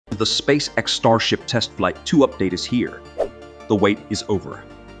the SpaceX Starship Test Flight 2 update is here. The wait is over.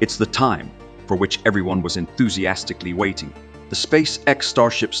 It's the time for which everyone was enthusiastically waiting. The SpaceX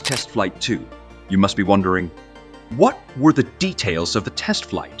Starship's Test Flight 2. You must be wondering, what were the details of the test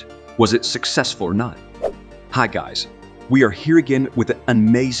flight? Was it successful or not? Hi guys, we are here again with an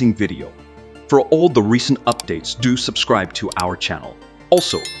amazing video. For all the recent updates, do subscribe to our channel.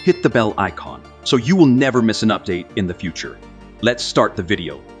 Also, hit the bell icon so you will never miss an update in the future. Let's start the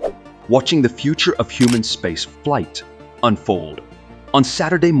video. Watching the future of human space flight unfold. On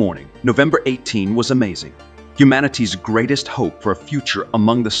Saturday morning, November 18 was amazing. Humanity's greatest hope for a future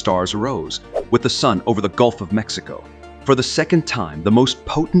among the stars arose, with the sun over the Gulf of Mexico. For the second time, the most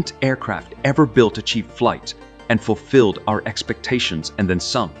potent aircraft ever built achieved flight and fulfilled our expectations and then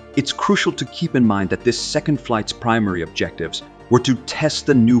some. It's crucial to keep in mind that this second flight's primary objectives were to test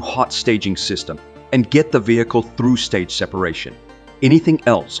the new hot staging system and get the vehicle through stage separation. Anything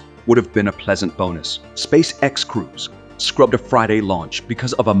else would have been a pleasant bonus. SpaceX crews scrubbed a Friday launch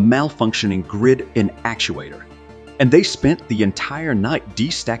because of a malfunctioning grid and actuator. And they spent the entire night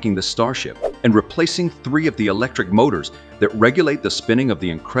destacking the Starship and replacing 3 of the electric motors that regulate the spinning of the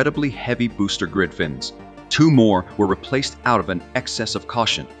incredibly heavy booster grid fins. 2 more were replaced out of an excess of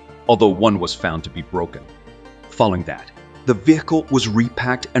caution, although 1 was found to be broken. Following that, the vehicle was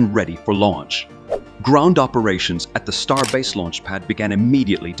repacked and ready for launch. Ground operations at the Starbase launch pad began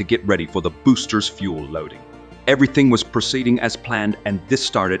immediately to get ready for the booster's fuel loading. Everything was proceeding as planned, and this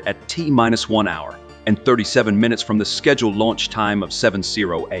started at T-1 hour and 37 minutes from the scheduled launch time of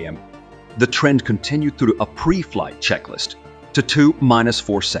 7:00 a.m. The trend continued through a pre-flight checklist to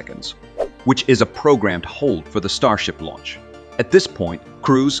 2-4 seconds, which is a programmed hold for the Starship launch. At this point,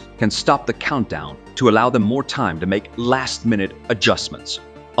 crews can stop the countdown to allow them more time to make last-minute adjustments.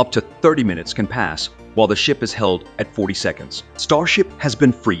 Up to 30 minutes can pass while the ship is held at 40 seconds. Starship has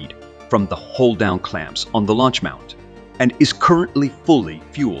been freed from the hold-down clamps on the launch mount and is currently fully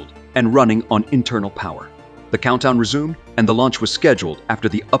fueled and running on internal power. The countdown resumed and the launch was scheduled after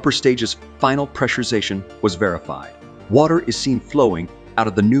the upper stage's final pressurization was verified. Water is seen flowing out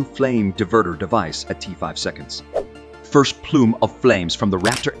of the new flame diverter device at T5 seconds. First plume of flames from the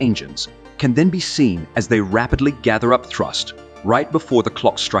Raptor engines can then be seen as they rapidly gather up thrust right before the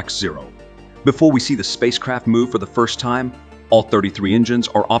clock strikes 0. Before we see the spacecraft move for the first time, all 33 engines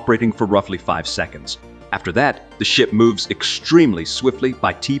are operating for roughly 5 seconds. After that, the ship moves extremely swiftly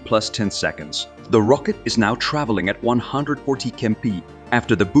by T+10 seconds. The rocket is now traveling at 140 km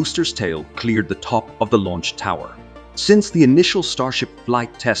after the booster's tail cleared the top of the launch tower. Since the initial Starship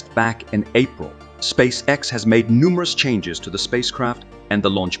flight test back in April, SpaceX has made numerous changes to the spacecraft and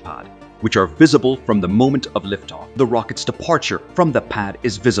the launch pad, which are visible from the moment of liftoff. The rocket's departure from the pad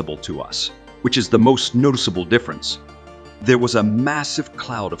is visible to us, which is the most noticeable difference. There was a massive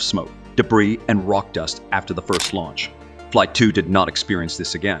cloud of smoke, debris, and rock dust after the first launch. Flight 2 did not experience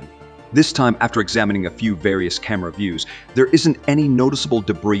this again. This time, after examining a few various camera views, there isn't any noticeable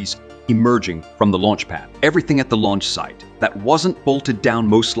debris emerging from the launch pad. Everything at the launch site that wasn't bolted down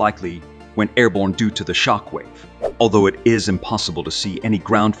most likely went airborne due to the shockwave, although it is impossible to see any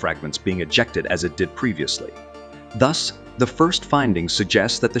ground fragments being ejected as it did previously. Thus, the first findings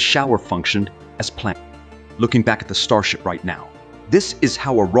suggest that the shower functioned as planned. Looking back at the Starship right now, this is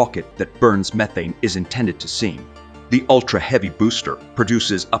how a rocket that burns methane is intended to seem. The ultra-heavy booster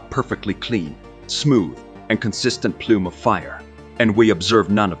produces a perfectly clean, smooth, and consistent plume of fire, and we observe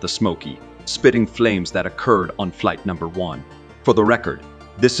none of the smoky, spitting flames that occurred on flight number 1. For the record,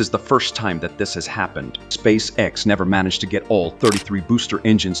 this is the first time that this has happened. SpaceX never managed to get all 33 booster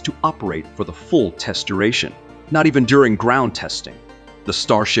engines to operate for the full test duration, not even during ground testing. The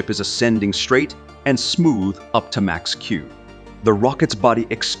Starship is ascending straight and smooth up to max Q. The rocket's body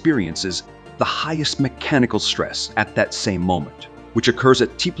experiences the highest mechanical stress at that same moment, which occurs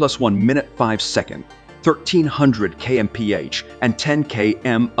at T+1 minute 5 second, 1300 kmph and 10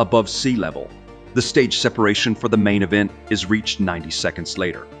 km above sea level. The stage separation for the main event is reached 90 seconds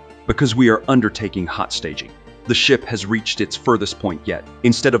later. Because we are undertaking hot staging, the ship has reached its furthest point yet.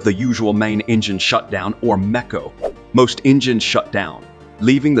 Instead of the usual main engine shutdown or MECO, most engines shut down,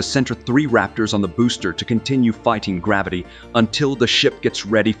 leaving the center 3 Raptors on the booster to continue fighting gravity until the ship gets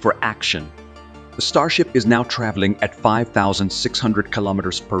ready for action. The Starship is now traveling at 5,600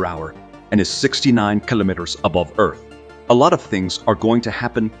 km per hour and is 69 kilometers above Earth. A lot of things are going to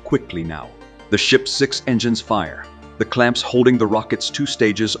happen quickly now. The ship's 6 engines fire, the clamps holding the rocket's 2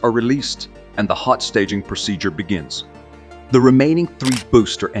 stages are released, and the hot staging procedure begins. The remaining 3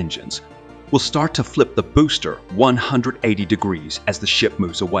 booster engines will start to flip the booster 180 degrees as the ship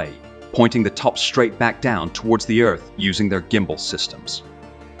moves away, pointing the top straight back down towards the Earth using their gimbal systems.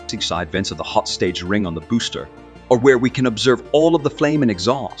 connecting side vents of the hot stage ring on the booster, or where we can observe all of the flame and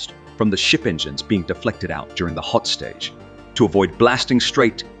exhaust from the ship engines being deflected out during the hot stage to avoid blasting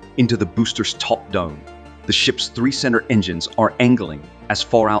straight into the booster's top dome. The ship's three center engines are angling as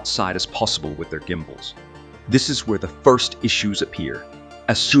far outside as possible with their gimbals. This is where the first issues appear.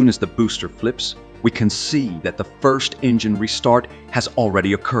 As soon as the booster flips, we can see that the first engine restart has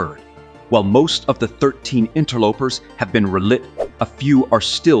already occurred. While most of the 13 interlopers have been relit, a few are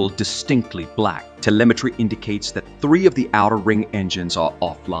still distinctly black. Telemetry indicates that 3 of the outer ring engines are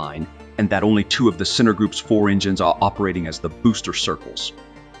offline, and that only 2 of the center group's 4 engines are operating as the booster circles.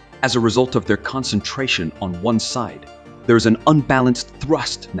 As a result of their concentration on one side, there is an unbalanced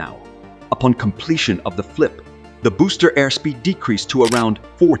thrust now. Upon completion of the flip, the booster airspeed decreased to around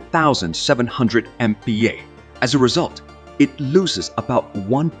 4,700 mph. As a result, it loses about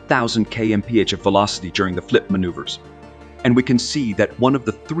 1,000 kmph of velocity during the flip maneuvers. And we can see that one of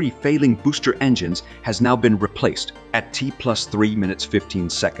the 3 failing booster engines has now been replaced at T+3 minutes 15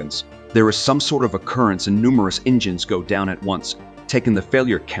 seconds. There is some sort of occurrence and numerous engines go down at once, taking the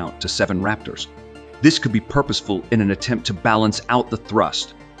failure count to 7 Raptors. This could be purposeful in an attempt to balance out the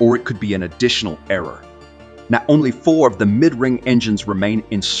thrust, or it could be an additional error. Now, only 4 of the mid-ring engines remain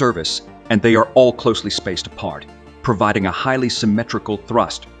in service, and they are all closely spaced apart, providing a highly symmetrical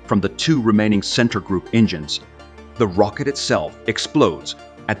thrust from the 2 remaining center group engines. The rocket itself explodes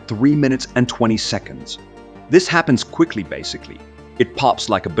at 3 minutes and 20 seconds. This happens quickly basically. It pops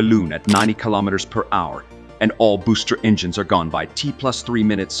like a balloon at 90 kilometers per hour, and all booster engines are gone by T+3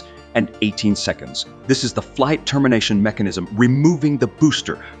 minutes and 18 seconds. This is the flight termination mechanism removing the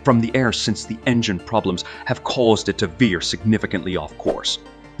booster from the air since the engine problems have caused it to veer significantly off course.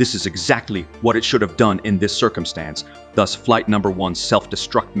 This is exactly what it should have done in this circumstance, thus Flight Number 1's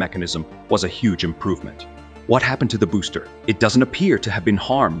self-destruct mechanism was a huge improvement. What happened to the booster? It doesn't appear to have been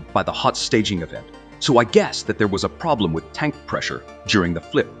harmed by the hot staging event, so I guess that there was a problem with tank pressure during the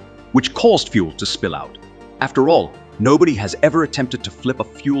flip, which caused fuel to spill out. After all, nobody has ever attempted to flip a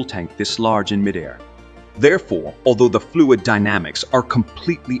fuel tank this large in midair. Therefore, although the fluid dynamics are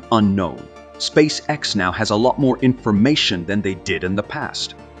completely unknown, SpaceX now has a lot more information than they did in the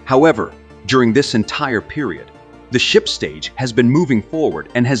past. However, during this entire period, the ship stage has been moving forward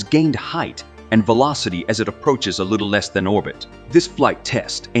and has gained height and velocity as it approaches a little less than orbit. This flight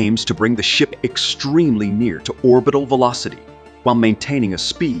test aims to bring the ship extremely near to orbital velocity while maintaining a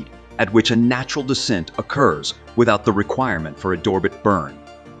speed at which a natural descent occurs without the requirement for a deorbit burn.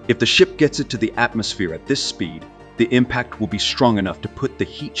 If the ship gets it to the atmosphere at this speed, the impact will be strong enough to put the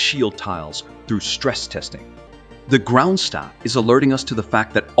heat shield tiles through stress testing. The ground staff is alerting us to the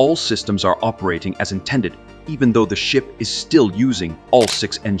fact that all systems are operating as intended, even though the ship is still using all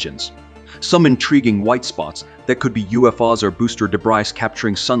 6 engines. Some intriguing white spots that could be UFOs or booster debris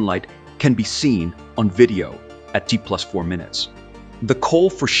capturing sunlight can be seen on video at T+4 minutes. The call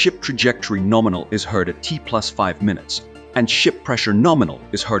for ship trajectory nominal is heard at T+5 minutes, and ship pressure nominal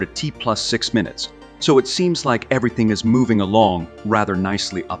is heard at T+6 minutes, so it seems like everything is moving along rather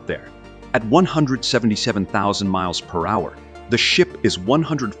nicely up there. At 177,000 miles per hour, the ship is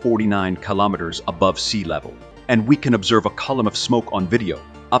 149 kilometers above sea level, and we can observe a column of smoke on video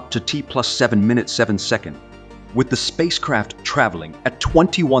up to T+7 minutes 7 seconds, with the spacecraft traveling at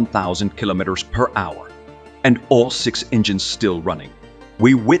 21,000 kilometers per hour, and all 6 engines still running.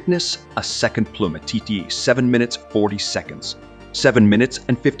 We witness a second plume at TTE 7 minutes 40 seconds. 7 minutes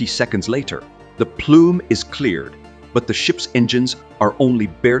and 50 seconds later, the plume is cleared, but the ship's engines are only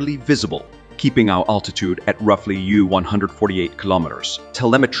barely visible, keeping our altitude at roughly U-148 kilometers.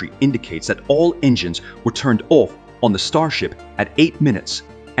 Telemetry indicates that all engines were turned off on the Starship at 8 minutes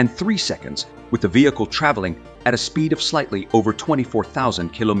and 3 seconds, with the vehicle traveling at a speed of slightly over 24,000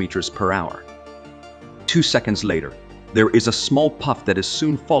 kilometers per hour. 2 seconds later, there is a small puff that is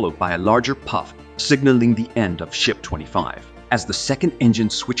soon followed by a larger puff, signaling the end of Ship 25. As the second engine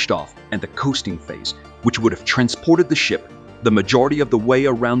switched off and the coasting phase, which would have transported the ship the majority of the way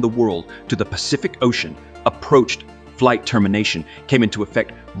around the world to the Pacific Ocean, approached, flight termination came into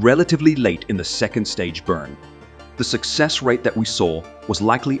effect relatively late in the second stage burn. The success rate that we saw was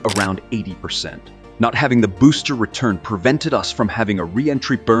likely around 80%. Not having the booster return prevented us from having a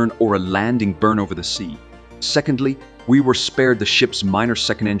re-entry burn or a landing burn over the sea. Secondly, we were spared the ship's minor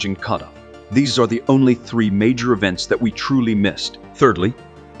second engine cutoff. These are the only 3 major events that we truly missed. Thirdly,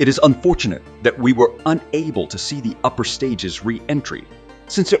 it is unfortunate that we were unable to see the upper stage's re-entry,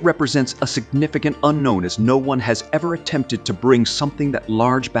 since it represents a significant unknown as no one has ever attempted to bring something that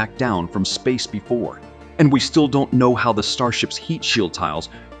large back down from space before. And we still don't know how the Starship's heat shield tiles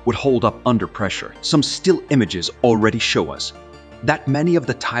would hold up under pressure. Some still images already show us that many of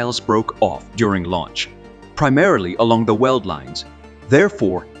the tiles broke off during launch, primarily along the weld lines.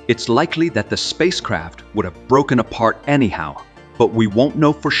 Therefore, it's likely that the spacecraft would have broken apart anyhow, but we won't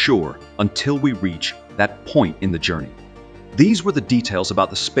know for sure until we reach that point in the journey. These were the details about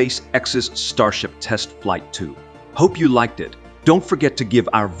the SpaceX's Starship Test Flight 2. Hope you liked it. Don't forget to give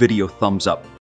our video thumbs up.